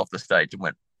stepped off the stage and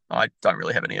went, I don't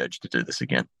really have any urge to do this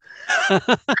again.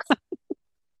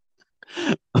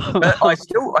 But I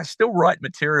still write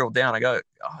material down. I go,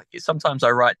 sometimes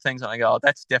I write things and I go, oh,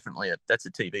 that's definitely that's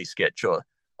a TV sketch, or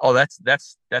oh, that's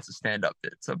a stand up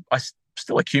bit. So I'm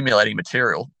still accumulating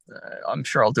material. I'm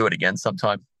sure I'll do it again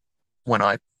sometime when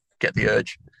I get the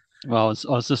urge. Well,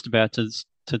 I was just about to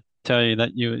tell you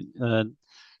that your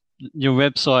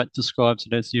website describes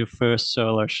it as your first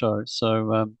solo show,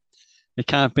 so it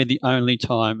can't be the only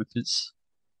time if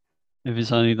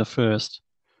it's only the first.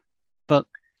 But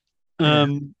Yeah.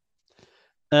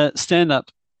 stand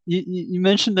up. You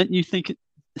mentioned that you think.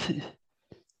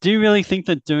 Do you really think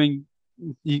that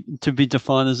to be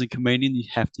defined as a comedian, you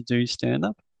have to do stand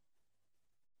up?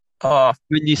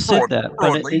 When you said that,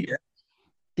 broadly, yeah.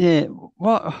 Yeah,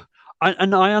 well,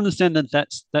 I understand that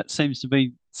that seems to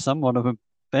be somewhat of a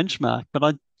benchmark,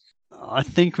 but I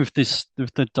think with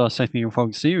the Dissecting a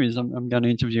Frog series, I'm going to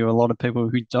interview a lot of people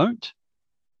who don't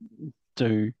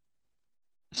do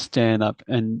stand up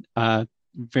and are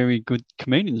very good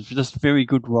comedians, just very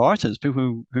good writers,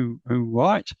 people who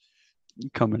write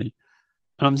comedy.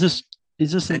 And it's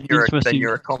just an interesting. Then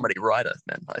you're a comedy writer,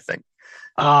 then I think.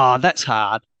 Ah, that's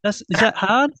hard. Is that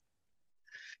hard?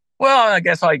 Well, I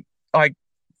guess I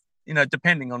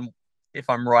depending on if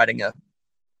I'm writing a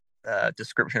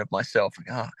description of myself,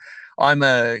 like, I'm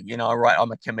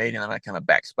I'm a comedian, and I kind of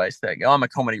backspace that. I'm a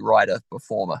comedy writer,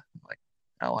 performer. Like,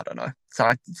 oh, I don't know. So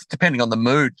it's depending on the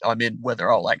mood I'm in,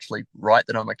 whether I'll actually write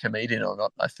that I'm a comedian or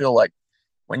not. I feel like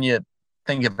when you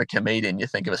think of a comedian, you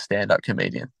think of a stand-up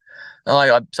comedian. And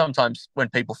I sometimes when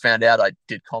people found out I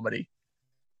did comedy,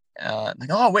 like,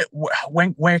 oh,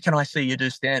 where can I see you do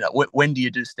stand-up? When do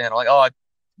you do stand-up? Like, oh,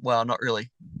 well, not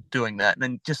really doing that. And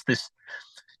then just this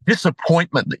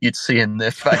disappointment that you'd see in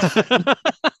their face.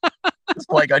 It's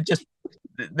like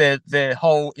their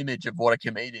whole image of what a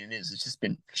comedian is has just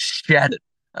been shattered.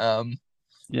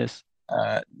 Yes.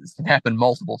 It's happened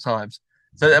multiple times.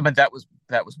 So I mean, that was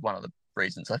one of the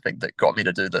reasons I think that got me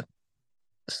to do the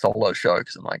solo show,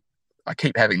 because I'm like, I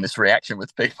keep having this reaction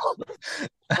with people.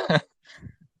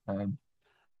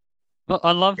 Well,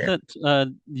 I love that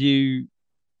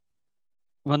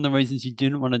one of the reasons you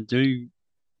didn't want to do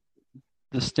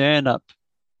the stand up,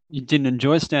 you didn't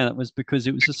enjoy stand up, was because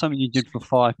it was just something you did for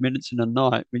 5 minutes in a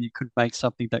night when you could make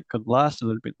something that could last a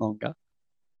little bit longer.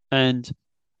 And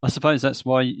I suppose is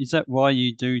that why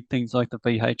you do things like the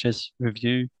VHS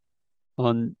review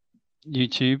on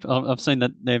YouTube? I've seen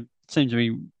that there seems to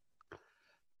be,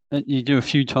 you do a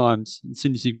few times. As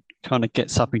soon as you kind of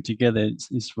get something together,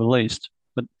 it's released.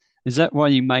 But is that why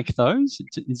you make those?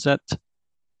 Is that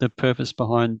the purpose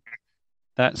behind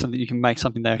that, so that you can make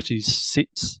something that actually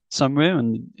sits somewhere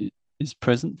and is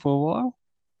present for a while?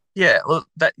 Yeah, well,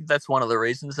 that's one of the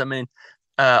reasons. I mean,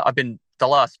 the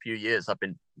last few years I've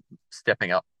been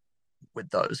stepping up with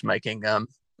those, making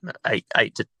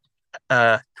 8 to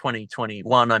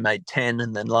 2021 I made 10,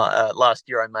 and then last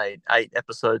year I made 8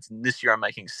 episodes, and this year I'm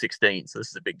making 16. So this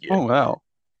is a big year, Oh wow.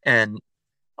 and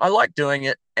I like doing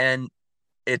it, and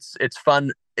it's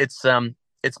fun. It's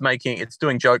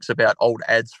doing jokes about old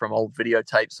ads from old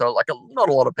videotapes. So like not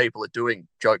a lot of people are doing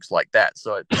jokes like that.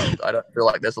 So I don't feel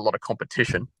like there's a lot of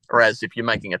competition. Whereas if you're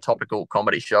making a topical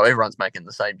comedy show, everyone's making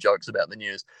the same jokes about the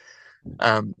news.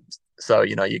 Um, so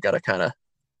you got to kind of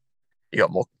you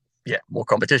got more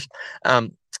competition.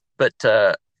 But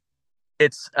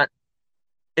it's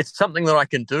it's something that I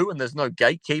can do, and there's no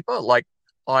gatekeeper. Like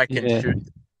I can Yeah. shoot,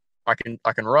 I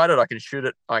can write it, I can shoot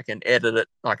it, I can edit it,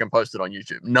 I can post it on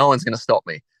YouTube. No one's going to stop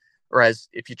me. Whereas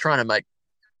if you're trying to make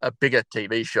a bigger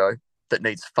TV show that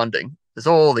needs funding, there's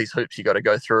all these hoops you got to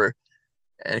go through.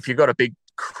 And if you've got a big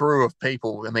crew of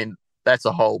people, I mean, that's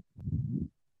a whole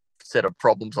set of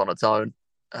problems on its own.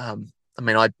 I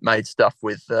mean, I made stuff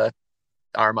with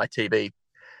RMITV.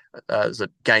 There's a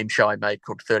game show I made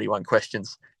called 31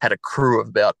 Questions. Had a crew of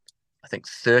about, I think,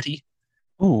 30.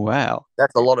 Oh wow.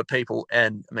 That's a lot of people,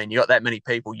 and I mean, you got that many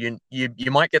people. You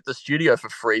might get the studio for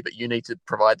free, but you need to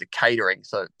provide the catering.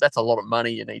 So that's a lot of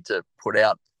money you need to put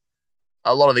out.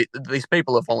 A lot of these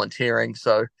people are volunteering,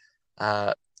 so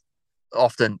uh,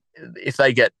 often if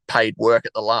they get paid work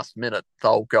at the last minute,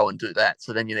 they'll go and do that.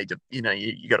 So then you need to,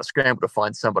 you got to scramble to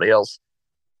find somebody else.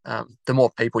 The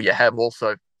more people you have,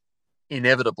 also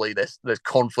inevitably there's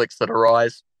conflicts that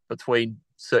arise between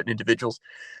certain individuals.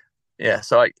 Yeah,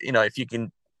 so if you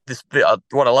can,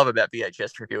 what I love about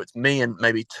VHS Review, it's me and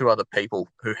maybe two other people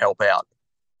who help out,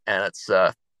 and it's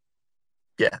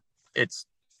yeah, it's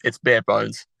bare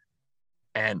bones,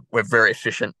 and we're very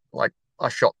efficient. Like I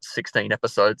shot 16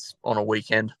 episodes on a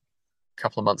weekend a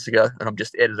couple of months ago, and I'm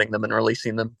just editing them and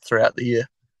releasing them throughout the year.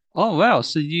 Oh wow.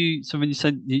 So when you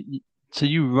said so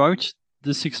you wrote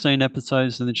the 16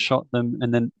 episodes and then shot them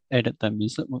and then edit them.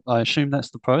 Is that I assume that's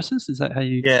the process? Is that how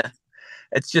you? Yeah,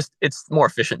 it's more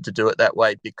efficient to do it that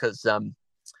way because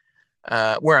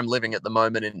where I'm living at the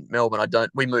moment in Melbourne,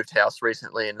 we moved house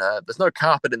recently, and there's no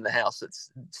carpet in the house.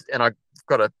 And I've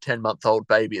got a 10-month-old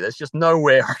baby. There's just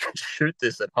nowhere I can shoot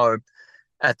this at home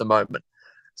at the moment.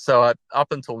 So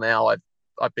up until now,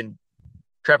 I've been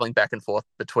traveling back and forth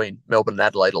between Melbourne and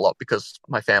Adelaide a lot because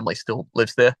my family still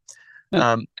lives there.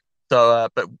 Yeah.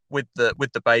 But with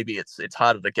the baby, it's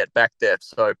harder to get back there.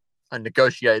 So I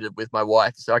negotiated with my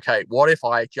wife. So okay, what if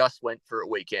I just went for a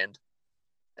weekend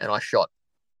and I shot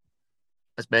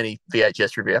as many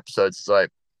VHS Review episodes as I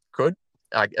could,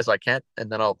 as I can,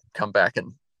 and then I'll come back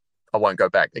and I won't go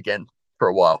back again for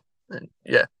a while. And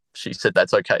yeah, she said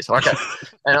that's okay. So okay,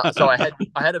 and so I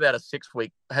had about a 6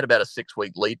 week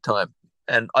lead time,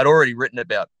 and I'd already written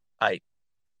about 8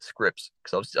 scripts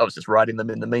because I was just writing them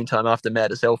in the meantime after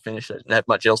Mad as Hell finished. I didn't have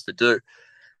much else to do.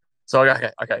 So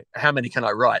okay, how many can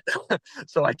I write?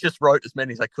 So I just wrote as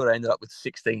many as I could. I ended up with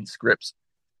 16 scripts,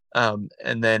 and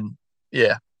then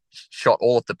yeah, shot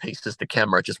all of the pieces to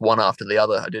camera, just one after the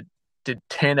other. I did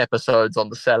 10 episodes on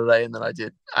the Saturday, and then I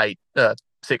did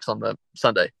 6 on the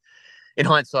Sunday. In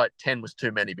hindsight, 10 was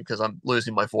too many because I'm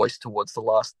losing my voice towards the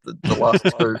last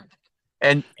two.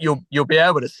 And you'll be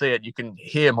able to see it. You can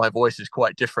hear my voice is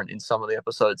quite different in some of the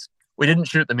episodes. We didn't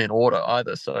shoot them in order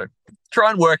either, so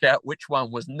try and work out which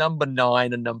one was number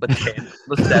 9 and number 10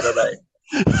 the Saturday.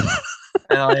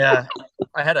 And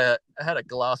I had a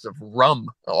glass of rum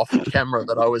off camera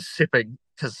that I was sipping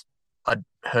because I'd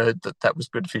heard that was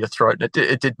good for your throat, and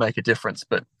it did make a difference.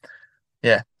 But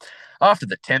yeah, after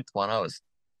the 10th one, I was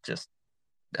just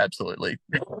absolutely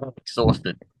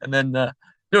exhausted, and then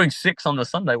doing 6 on the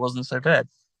Sunday wasn't so bad.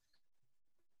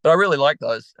 But I really like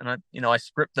those, and I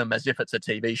script them as if it's a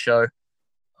TV show.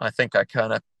 I think I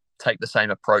kind of take the same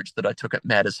approach that I took at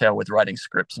Mad as Hell with writing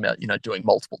scripts about doing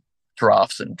multiple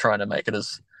drafts and trying to make it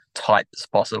as tight as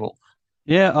possible.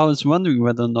 Yeah, I was wondering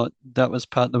whether or not that was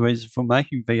part of the reason for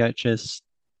making VHS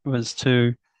was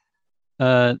to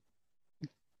uh,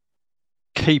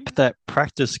 keep that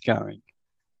practice going,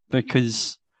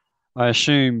 because I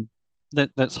assume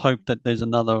let's hope that there's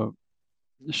another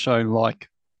show like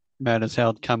Mad as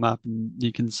Hell come up and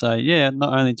you can say, yeah,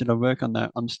 not only did I work on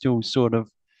that, I'm still sort of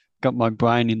got my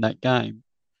brain in that game,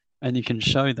 and you can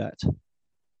show that.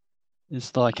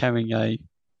 It's like having a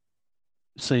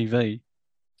CV.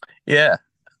 Yeah,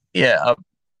 yeah.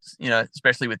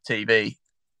 Especially with TV,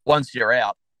 once you're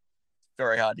out, it's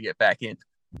very hard to get back in.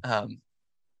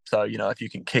 So if you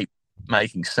can keep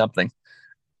making something,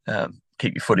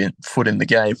 keep your foot in the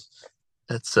game,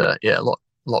 it's a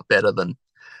lot better than.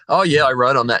 Oh yeah, I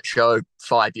wrote on that show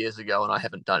 5 years ago, and I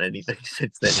haven't done anything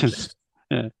since then.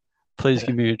 Yeah, please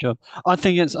give me a job. I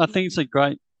think it's a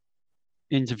great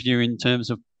interview in terms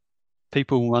of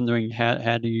people wondering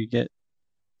how do you get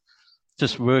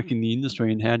just work in the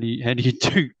industry, and how do you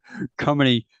do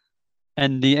comedy,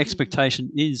 and the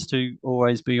expectation is to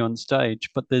always be on stage,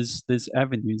 but there's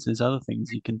avenues, there's other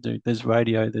things you can do. There's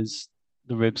radio, there's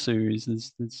the web series,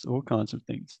 there's all kinds of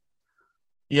things.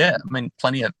 Yeah, I mean,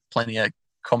 plenty of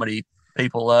comedy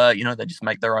people. They just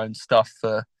make their own stuff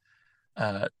for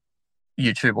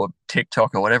YouTube or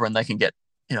TikTok or whatever, and they can get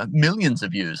millions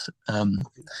of views.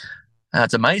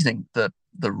 It's amazing the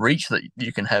reach that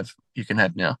you can have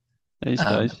now these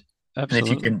days.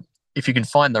 Absolutely. And if you can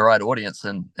find the right audience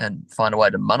and find a way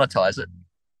to monetize it,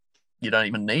 you don't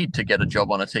even need to get a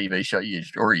job on a TV show. You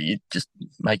just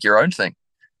make your own thing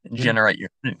and generate your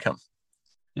own income.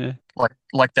 Yeah,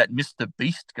 like that Mr.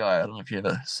 Beast guy. I don't know if you've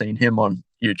ever seen him on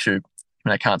YouTube. I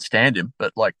mean, I can't stand him,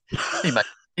 but like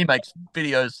he makes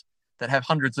videos that have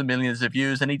hundreds of millions of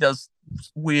views, and he does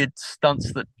weird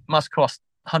stunts that must cost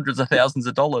hundreds of thousands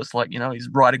of dollars. Like, he's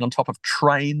riding on top of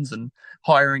trains and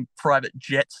hiring private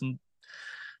jets and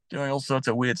doing all sorts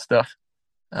of weird stuff.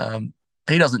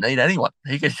 He doesn't need anyone.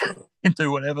 He can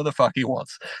do whatever the fuck he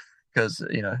wants because,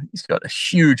 he's got a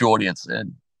huge audience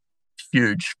and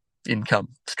huge income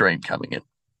stream coming in.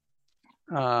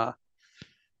 I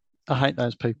hate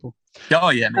those people.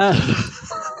 Oh, yeah.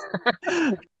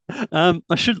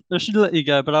 I should let you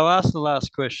go, but I'll ask the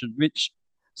last question, which,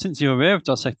 since you're aware of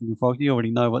Dissecting the Fog, you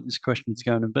already know what this question is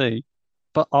going to be.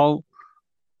 But I'll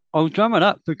drum it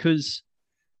up because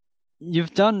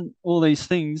you've done all these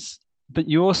things, but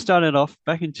you all started off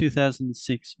back in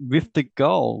 2006 with the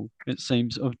goal, it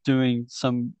seems, of doing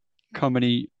some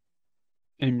comedy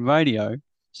in radio.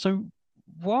 So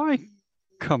why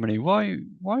comedy? Why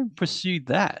pursue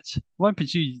that? Why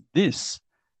pursue this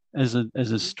as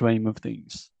a stream of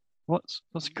things? What's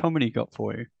comedy got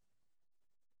for you?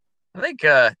 I think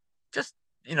just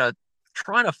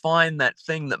trying to find that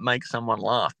thing that makes someone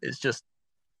laugh is just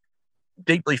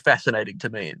deeply fascinating to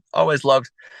me. I was always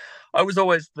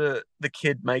the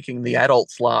kid making the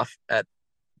adults laugh at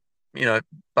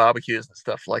barbecues and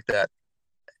stuff like that,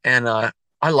 and I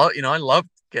love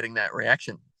getting that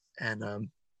reaction, and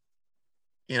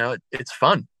it's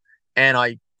fun, and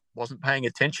I wasn't paying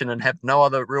attention and have no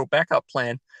other real backup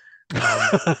plan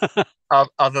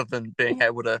other than being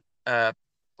able to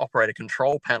operate a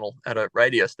control panel at a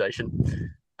radio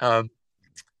station. But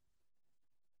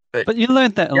you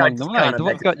learned that along the way.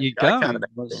 What got you going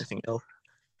was anything else.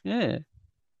 Yeah.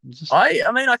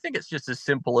 I think it's just as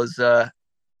simple as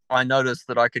I noticed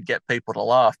that I could get people to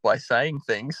laugh by saying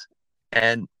things,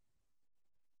 and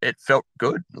it felt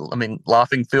good. I mean,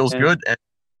 laughing feels good, and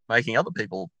making other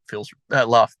people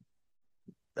laugh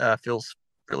feels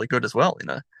really good as well.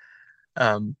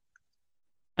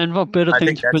 And what better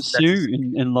thing to pursue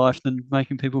in life than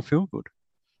making people feel good?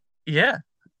 Yeah,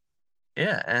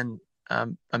 and I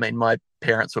mean, my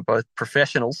parents were both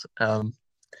professionals. My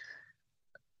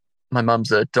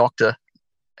mum's a doctor,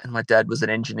 and my dad was an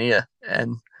engineer.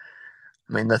 And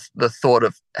I mean, the thought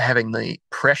of having the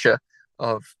pressure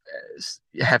of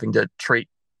having to treat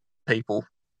people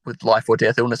with life or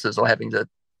death illnesses, or having to,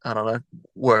 I don't know,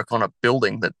 work on a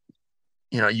building that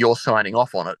you're signing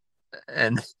off on it,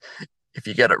 and if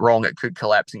you get it wrong, it could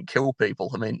collapse and kill people.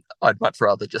 I mean, I'd much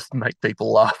rather just make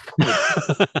people laugh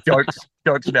with jokes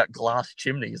about glass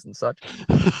chimneys and such.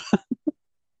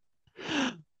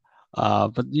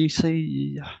 But you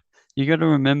see, you got to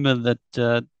remember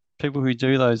that people who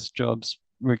do those jobs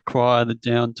require the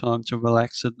downtime to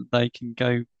relax so that they can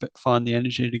go find the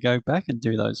energy to go back and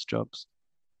do those jobs.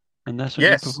 And that's what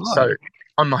you provide. So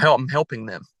I'm helping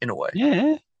them in a way.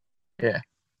 Yeah. Yeah.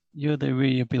 You're the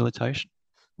rehabilitation.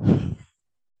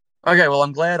 Okay, well,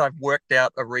 I'm glad I've worked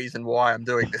out a reason why I'm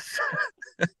doing this.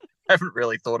 I haven't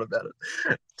really thought about it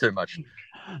too much.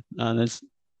 No, there's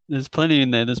plenty in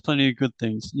there. There's plenty of good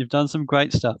things. You've done some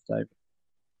great stuff, Dave.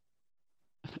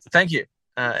 Thank you.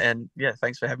 And yeah,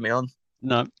 thanks for having me on.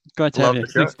 No, great to have you.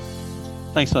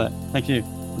 Thanks for that. Thank you.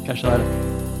 We'll catch you later.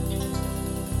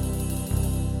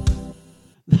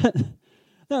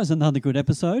 That was another good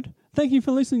episode. Thank you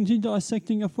for listening to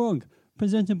Dissecting a Frog,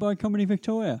 presented by Comedy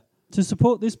Victoria. To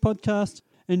support this podcast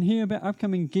and hear about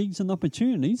upcoming gigs and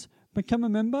opportunities, become a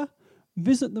member,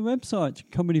 visit the website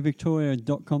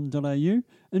comedyvictoria.com.au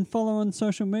and follow on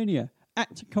social media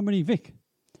 @ComedyVic.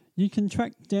 You can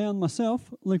track down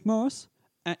myself, Luke Morris,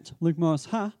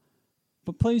 @LukeMorrisHa,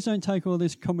 but please don't take all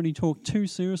this comedy talk too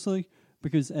seriously,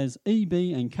 because as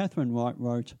E.B. and Catherine White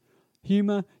wrote,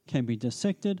 humour can be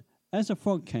dissected as a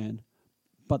frog can,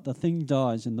 but the thing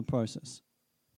dies in the process.